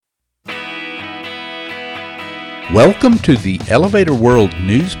Welcome to the Elevator World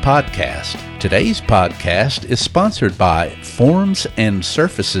News Podcast. Today's podcast is sponsored by Forms and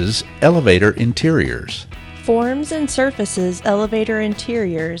Surfaces Elevator Interiors. Forms and Surfaces Elevator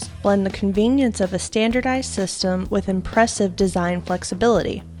Interiors blend the convenience of a standardized system with impressive design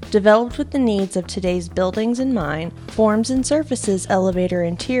flexibility. Developed with the needs of today's buildings in mind, Forms and Surfaces Elevator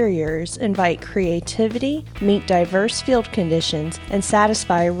Interiors invite creativity, meet diverse field conditions, and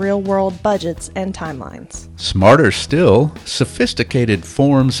satisfy real-world budgets and timelines. Smarter still, sophisticated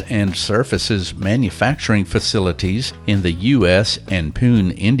forms and surfaces manufacturing facilities in the U.S. and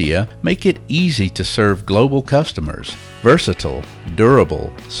Pune, India make it easy to serve global customers. Versatile,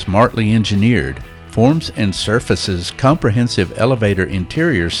 durable, smartly engineered, Forms and Surfaces comprehensive elevator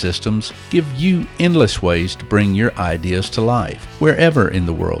interior systems give you endless ways to bring your ideas to life, wherever in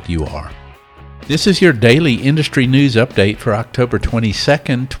the world you are. This is your daily industry news update for October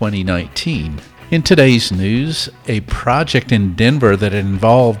 22nd, 2019. In today's news, a project in Denver that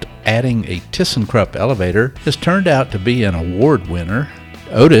involved adding a thyssenkrupp elevator has turned out to be an award winner.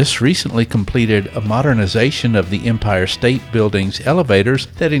 Otis recently completed a modernization of the Empire State Building's elevators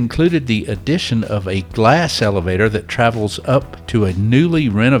that included the addition of a glass elevator that travels up to a newly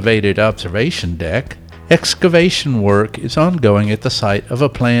renovated observation deck. Excavation work is ongoing at the site of a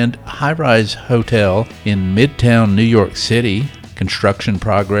planned high-rise hotel in Midtown New York City. Construction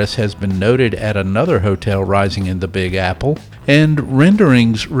progress has been noted at another hotel rising in the Big Apple, and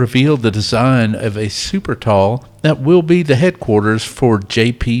renderings reveal the design of a super tall that will be the headquarters for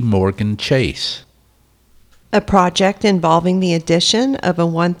J.P. Morgan Chase. A project involving the addition of a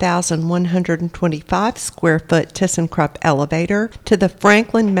 1,125 square foot thyssenkrupp elevator to the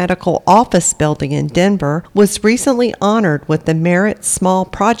Franklin Medical Office Building in Denver was recently honored with the Merit Small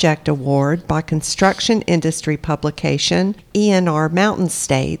Project Award by construction industry publication ENR Mountain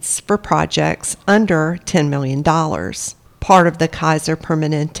States for projects under $10 million. Part of the Kaiser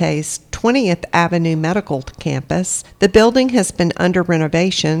Permanente's 20th Avenue Medical Campus, the building has been under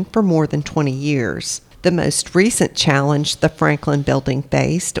renovation for more than 20 years. The most recent challenge the Franklin building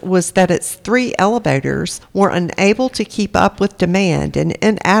faced was that its 3 elevators were unable to keep up with demand and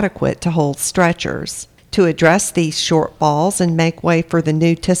inadequate to hold stretchers. To address these shortfalls and make way for the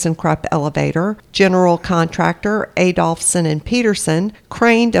new thyssenkrupp elevator, general contractor Adolphson and Peterson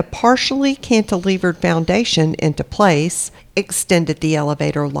craned a partially cantilevered foundation into place, extended the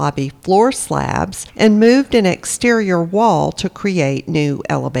elevator lobby floor slabs, and moved an exterior wall to create new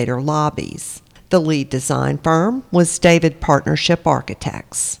elevator lobbies. The lead design firm was David Partnership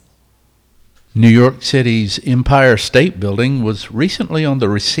Architects. New York City's Empire State Building was recently on the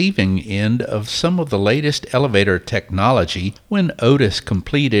receiving end of some of the latest elevator technology when Otis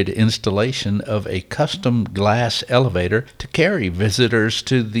completed installation of a custom glass elevator to carry visitors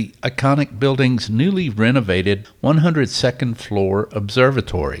to the iconic building's newly renovated 102nd floor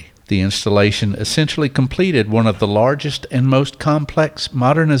observatory. The installation essentially completed one of the largest and most complex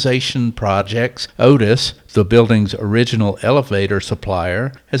modernization projects Otis, the building's original elevator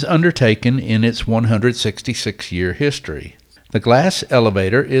supplier, has undertaken in its 166-year history. The glass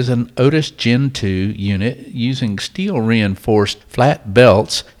elevator is an Otis Gen 2 unit using steel-reinforced flat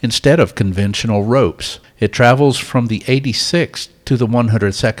belts instead of conventional ropes. It travels from the 86th to the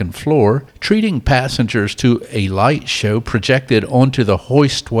 102nd floor, treating passengers to a light show projected onto the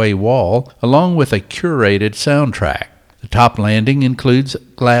hoistway wall, along with a curated soundtrack. The top landing includes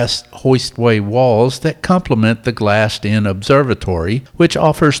glass hoistway walls that complement the glassed-in observatory, which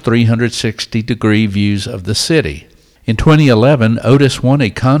offers 360-degree views of the city. In 2011, Otis won a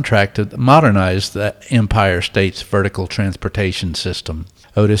contract to modernize the Empire State's vertical transportation system.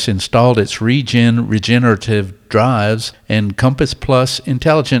 Otis installed its regenerative drives and Compass Plus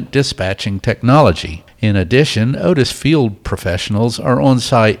intelligent dispatching technology. In addition, Otis field professionals are on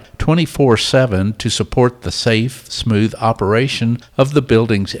site 24/7 to support the safe, smooth operation of the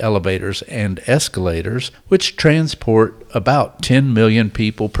building's elevators and escalators, which transport about 10 million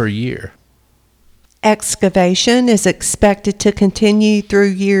people per year. Excavation is expected to continue through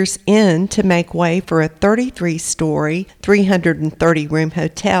year's end to make way for a 33-story, 330-room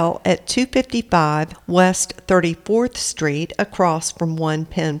hotel at 255 West 34th Street across from One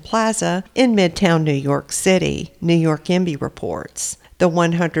Penn Plaza in Midtown New York City, New York MB reports. The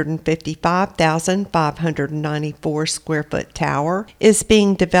 155,594 square foot tower is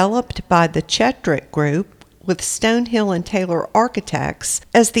being developed by the Chetrick Group with Stonehill and Taylor Architects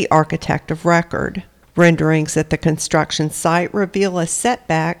as the architect of record. Renderings at the construction site reveal a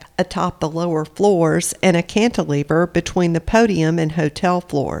setback atop the lower floors and a cantilever between the podium and hotel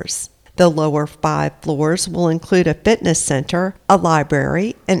floors. The The lower 5 floors will include a fitness center, a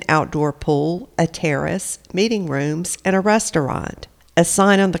library, an outdoor pool, a terrace, meeting rooms, and a restaurant. A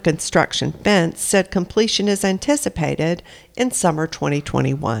sign on the construction fence said completion is anticipated in summer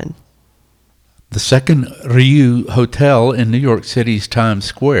 2021. The second Ryu Hotel in New York City's Times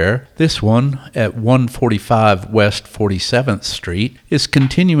Square, this one at 145 West 47th Street, is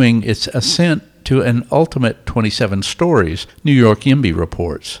continuing its ascent to an ultimate 27 stories, New York YIMBY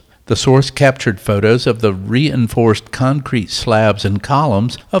reports. The source captured photos of the reinforced concrete slabs and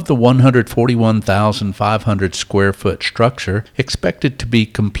columns of the 141,500 square foot structure expected to be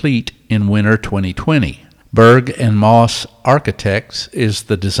complete in winter 2020. Berg and Moss Architects is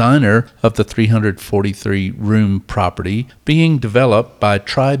the designer of the 343-room property being developed by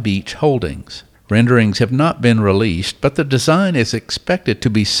Tri-Beach Holdings. Renderings have not been released, but the design is expected to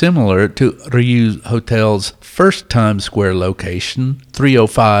be similar to Ryu Hotel's first Times Square location,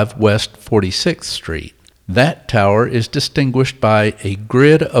 305 West 46th Street. That tower is distinguished by a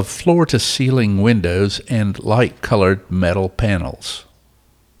grid of floor-to-ceiling windows and light-colored metal panels.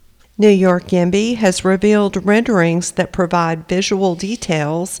 New York YIMBY has revealed renderings that provide visual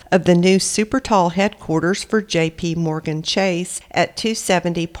details of the new super tall headquarters for J.P. Morgan Chase at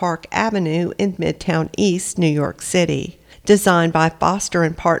 270 Park Avenue in Midtown East, New York City. Designed by Foster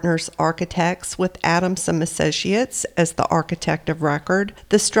 & Partners Architects with Adamson Associates as the architect of record,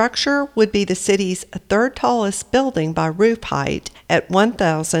 the structure would be the city's third tallest building by roof height at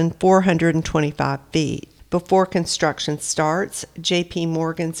 1,425 feet. Before construction starts, J.P.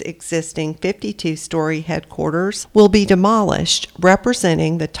 Morgan's existing 52-story headquarters will be demolished,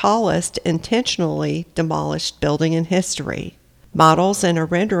 representing the tallest intentionally demolished building in history. Models and a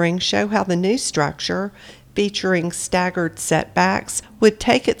rendering show how the new structure, featuring staggered setbacks, would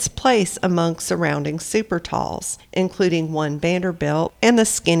take its place among surrounding supertalls, including One Vanderbilt and the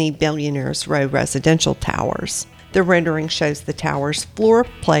Skinny Billionaires Row residential towers. The rendering shows the tower's floor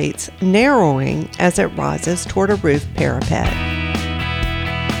plates narrowing as it rises toward a roof parapet.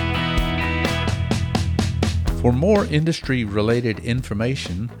 For more industry-related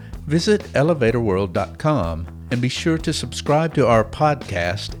information, visit elevatorworld.com and be sure to subscribe to our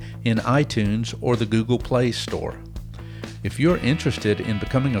podcast in iTunes or the Google Play Store. If you're interested in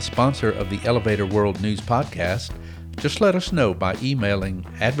becoming a sponsor of the Elevator World News Podcast, just let us know by emailing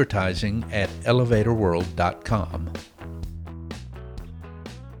advertising@elevatorworld.com.